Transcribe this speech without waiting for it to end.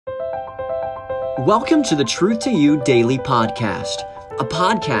Welcome to the Truth to You Daily Podcast, a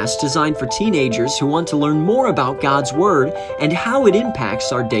podcast designed for teenagers who want to learn more about God's Word and how it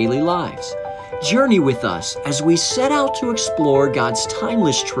impacts our daily lives. Journey with us as we set out to explore God's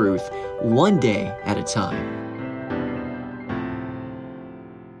timeless truth one day at a time.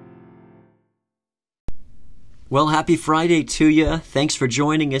 Well, happy Friday to you. Thanks for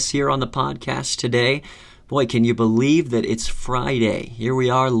joining us here on the podcast today. Boy, can you believe that it's Friday? Here we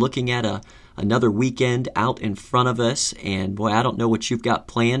are looking at another weekend out in front of us. And boy, I don't know what you've got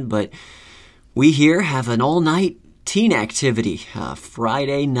planned, but we here have an all-night teen activity,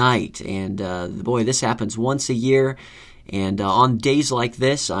 Friday night. And boy, this happens once a year. And on days like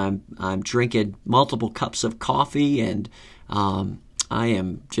this, I'm drinking multiple cups of coffee, and I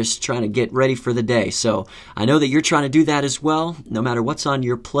am just trying to get ready for the day. So I know that you're trying to do that as well, no matter what's on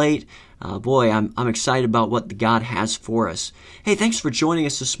your plate. Boy, I'm excited about what God has for us. Hey, thanks for joining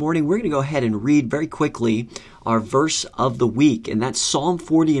us this morning. We're going to go ahead and read very quickly our verse of the week, and that's Psalm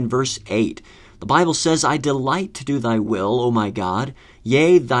 40 and verse 8. The Bible says, "I delight to do thy will, O my God.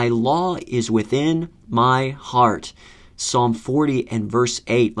 Yea, thy law is within my heart." Psalm 40 and verse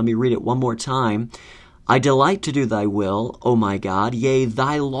 8. Let me read it one more time. "I delight to do thy will, O my God. Yea,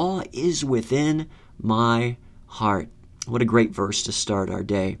 thy law is within my heart." What a great verse to start our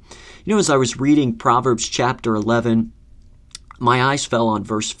day. You know, as I was reading Proverbs chapter 11, my eyes fell on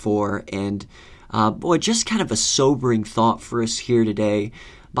verse 4, and boy, just kind of a sobering thought for us here today.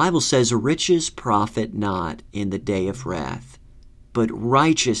 The Bible says, "Riches profit not in the day of wrath, but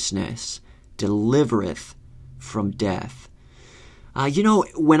righteousness delivereth from death." You know,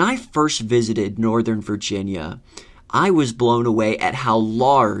 when I first visited Northern Virginia, I was blown away at how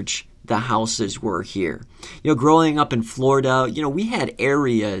large the houses were here. You know, growing up in Florida, you know, we had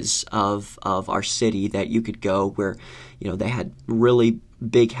areas of our city that you could go where, you know, they had really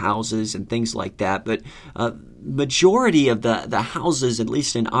big houses and things like that. But majority of the houses, at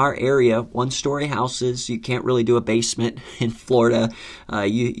least in our area, one-story houses. You can't really do a basement in Florida.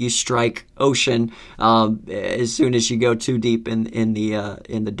 You strike ocean as soon as you go too deep in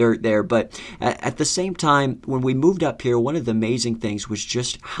the dirt there. But at the same time, when we moved up here, one of the amazing things was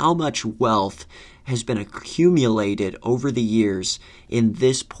just how much wealth has been accumulated over the years in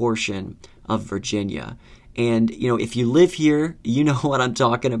this portion of Virginia. And, you know, if you live here, you know what I'm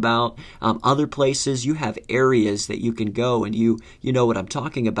talking about. Other places, you have areas that you can go, and you know what I'm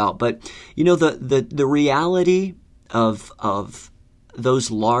talking about. But, you know, the reality of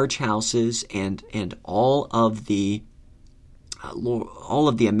those large houses and all of the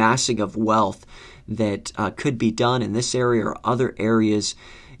amassing of wealth that could be done in this area or other areas,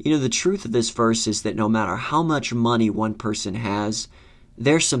 you know, the truth of this verse is that no matter how much money one person has,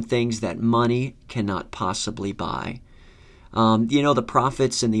 there's some things that money cannot possibly buy. You know, the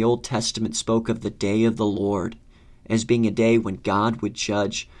prophets in the Old Testament spoke of the day of the Lord as being a day when God would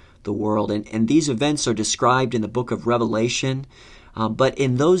judge the world. And these events are described in the book of Revelation. But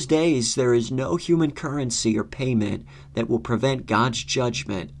in those days, there is no human currency or payment that will prevent God's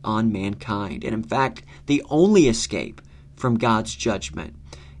judgment on mankind. And in fact, the only escape from God's judgment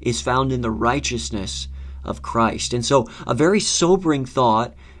is found in the righteousness of Christ. And so a very sobering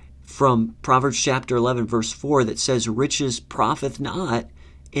thought from Proverbs chapter 11, verse 4 that says, "Riches profit not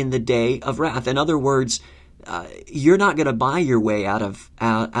in the day of wrath." In other words, you're not going to buy your way out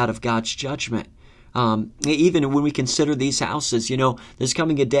of God's judgment. Even when we consider these houses, you know, there's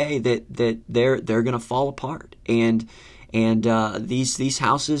coming a day that they're going to fall apart. And these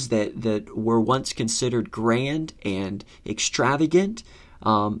houses that were once considered grand and extravagant,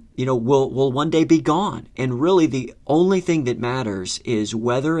 you know, will one day be gone. And really the only thing that matters is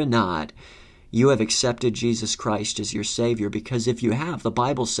whether or not you have accepted Jesus Christ as your Savior. Because if you have, the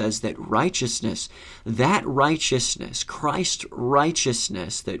Bible says that righteousness, Christ's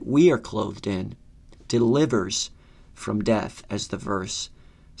righteousness that we are clothed in, delivers from death, as the verse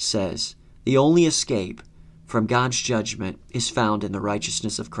says. The only escape from God's judgment is found in the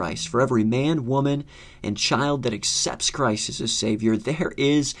righteousness of Christ. For every man, woman, and child that accepts Christ as a Savior, there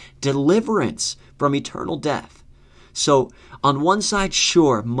is deliverance from eternal death. So on one side,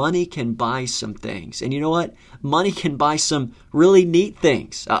 sure, money can buy some things. And you know what? Money can buy some really neat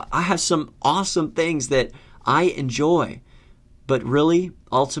things. I have some awesome things that I enjoy. But really,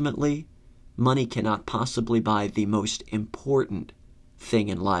 ultimately, money cannot possibly buy the most important thing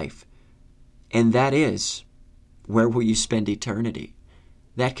in life. And that is, where will you spend eternity?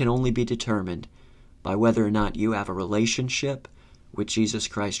 That can only be determined by whether or not you have a relationship with Jesus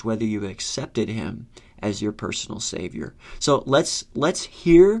Christ, whether you've accepted him as your personal Savior. So let's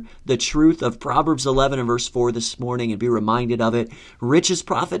hear the truth of Proverbs 11 and verse 4 this morning and be reminded of it. Riches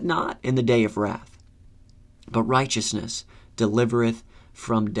profit not in the day of wrath, but righteousness delivereth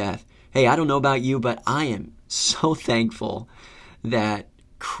from death. Hey, I don't know about you, but I am so thankful that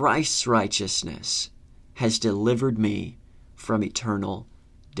Christ's righteousness has delivered me from eternal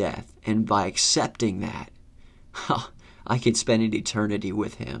death. And by accepting that, I can spend an eternity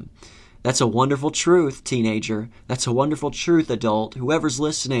with him. That's a wonderful truth, teenager. That's a wonderful truth, adult. Whoever's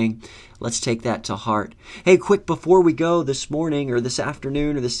listening, let's take that to heart. Hey, quick, before we go this morning or this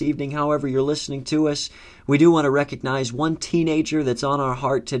afternoon or this evening, however you're listening to us, we do want to recognize one teenager that's on our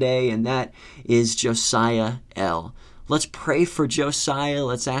heart today, and that is Josiah L. Let's pray for Josiah.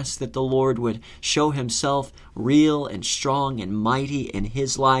 Let's ask that the Lord would show himself real and strong and mighty in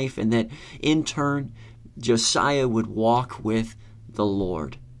his life, and that in turn, Josiah would walk with the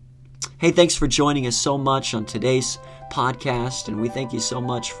Lord. Hey, thanks for joining us so much on today's podcast, and we thank you so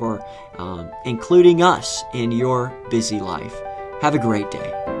much for including us in your busy life. Have a great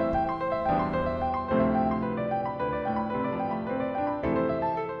day.